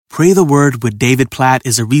Pray the Word with David Platt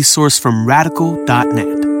is a resource from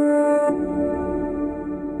radical.net.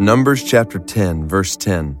 Numbers chapter 10, verse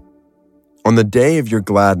 10. On the day of your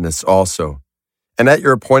gladness also, and at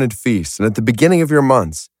your appointed feasts, and at the beginning of your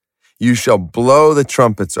months, you shall blow the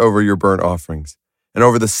trumpets over your burnt offerings, and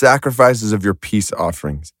over the sacrifices of your peace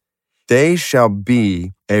offerings. They shall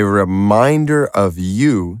be a reminder of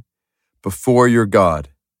you before your God.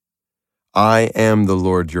 I am the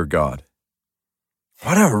Lord your God.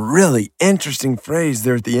 What a really interesting phrase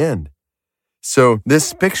there at the end. So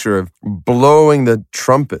this picture of blowing the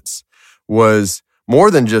trumpets was more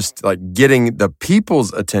than just like getting the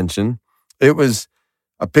people's attention. It was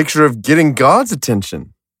a picture of getting God's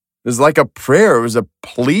attention. It was like a prayer. It was a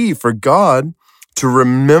plea for God to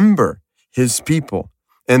remember his people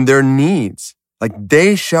and their needs. Like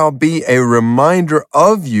they shall be a reminder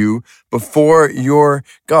of you before your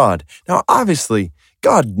God. Now, obviously,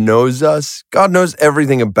 God knows us. God knows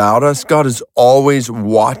everything about us. God is always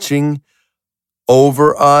watching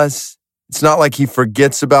over us. It's not like he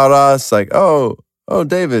forgets about us, like, oh,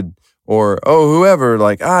 David, or, oh, whoever,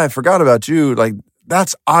 like, I forgot about you. Like,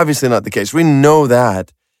 that's obviously not the case. We know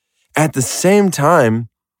that. At the same time,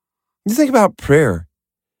 you think about prayer.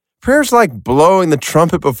 Prayer's like blowing the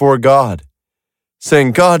trumpet before God,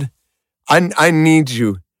 saying, God, I need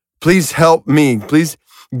you. Please help me. Please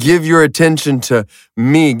give your attention to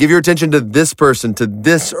me. Give your attention to this person, to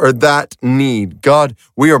this or that need. God,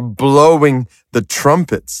 we are blowing the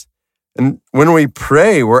trumpets. And when we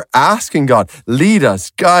pray, we're asking God, lead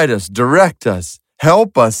us, guide us, direct us,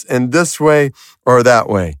 help us in this way or that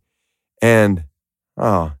way. And,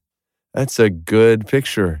 that's a good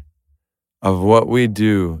picture of what we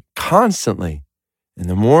do constantly in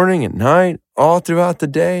the morning, at night, all throughout the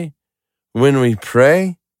day when we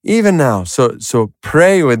pray. Even now, so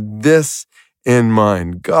pray with this in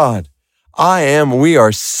mind. God, we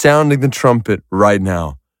are sounding the trumpet right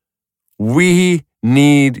now. We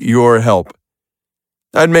need your help.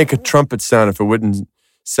 I'd make a trumpet sound if it wouldn't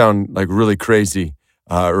sound like really crazy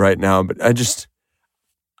right now, but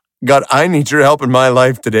God, I need your help in my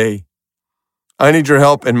life today. I need your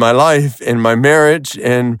help in my life, in my marriage,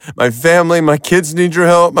 in my family. My kids need your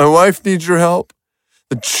help. My wife needs your help.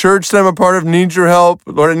 The church that I'm a part of needs your help.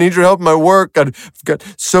 Lord, I need your help in my work. God, I've got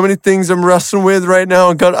so many things I'm wrestling with right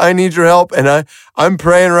now. God, I need your help. And I'm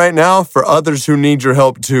praying right now for others who need your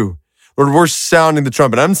help too. Lord, we're sounding the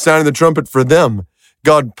trumpet. I'm sounding the trumpet for them.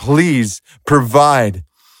 God, please provide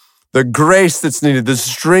the grace that's needed, the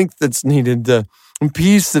strength that's needed, the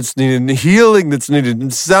peace that's needed, the healing that's needed.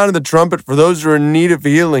 I'm sounding the trumpet for those who are in need of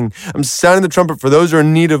healing. I'm sounding the trumpet for those who are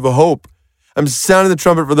in need of hope. I'm sounding the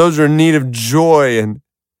trumpet for those who are in need of joy and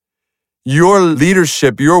your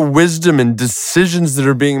leadership, your wisdom and decisions that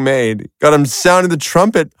are being made. God, I'm sounding the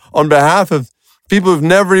trumpet on behalf of people who've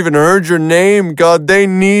never even heard your name. God, they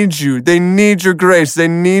need you. They need your grace. They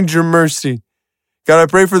need your mercy. God, I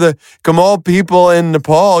pray for the Kamal people in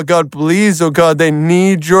Nepal. God, please, oh God, they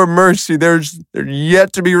need your mercy. They're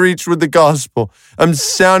yet to be reached with the gospel. I'm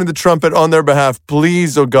sounding the trumpet on their behalf.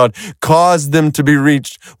 Please, oh God, cause them to be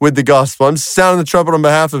reached with the gospel. I'm sounding the trumpet on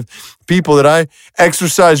behalf of people that I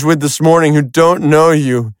exercised with this morning who don't know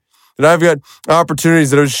you, that I've got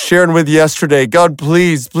opportunities that I was sharing with yesterday. God,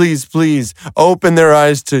 please, please, please open their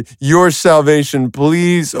eyes to your salvation.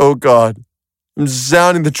 Please, oh God, I'm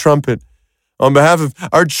sounding the trumpet on behalf of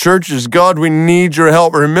our churches. God, we need your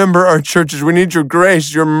help. Remember our churches. We need your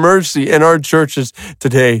grace, your mercy in our churches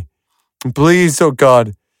today. And please, oh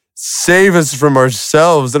God, save us from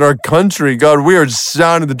ourselves and our country. God, we are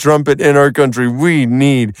sounding the trumpet in our country. We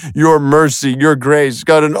need your mercy, your grace,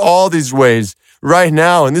 God, in all these ways right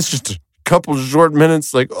now. And this is just a couple short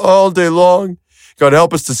minutes, like all day long. God,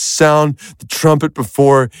 help us to sound the trumpet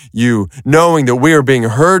before you, knowing that we are being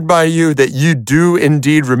heard by you, that you do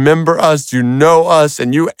indeed remember us, you know us,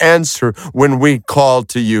 and you answer when we call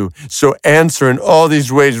to you. So answer in all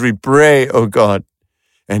these ways, we pray, oh God,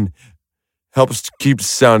 and help us to keep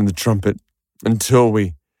sounding the trumpet until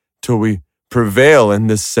we prevail in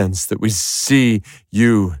this sense, that we see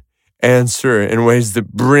you answer in ways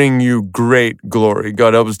that bring you great glory.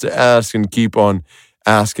 God, help us to ask and keep on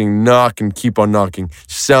asking, knock and keep on knocking,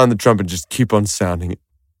 sound the trumpet, just keep on sounding it.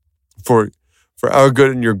 For our good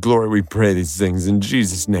and your glory, we pray these things in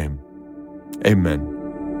Jesus' name. Amen.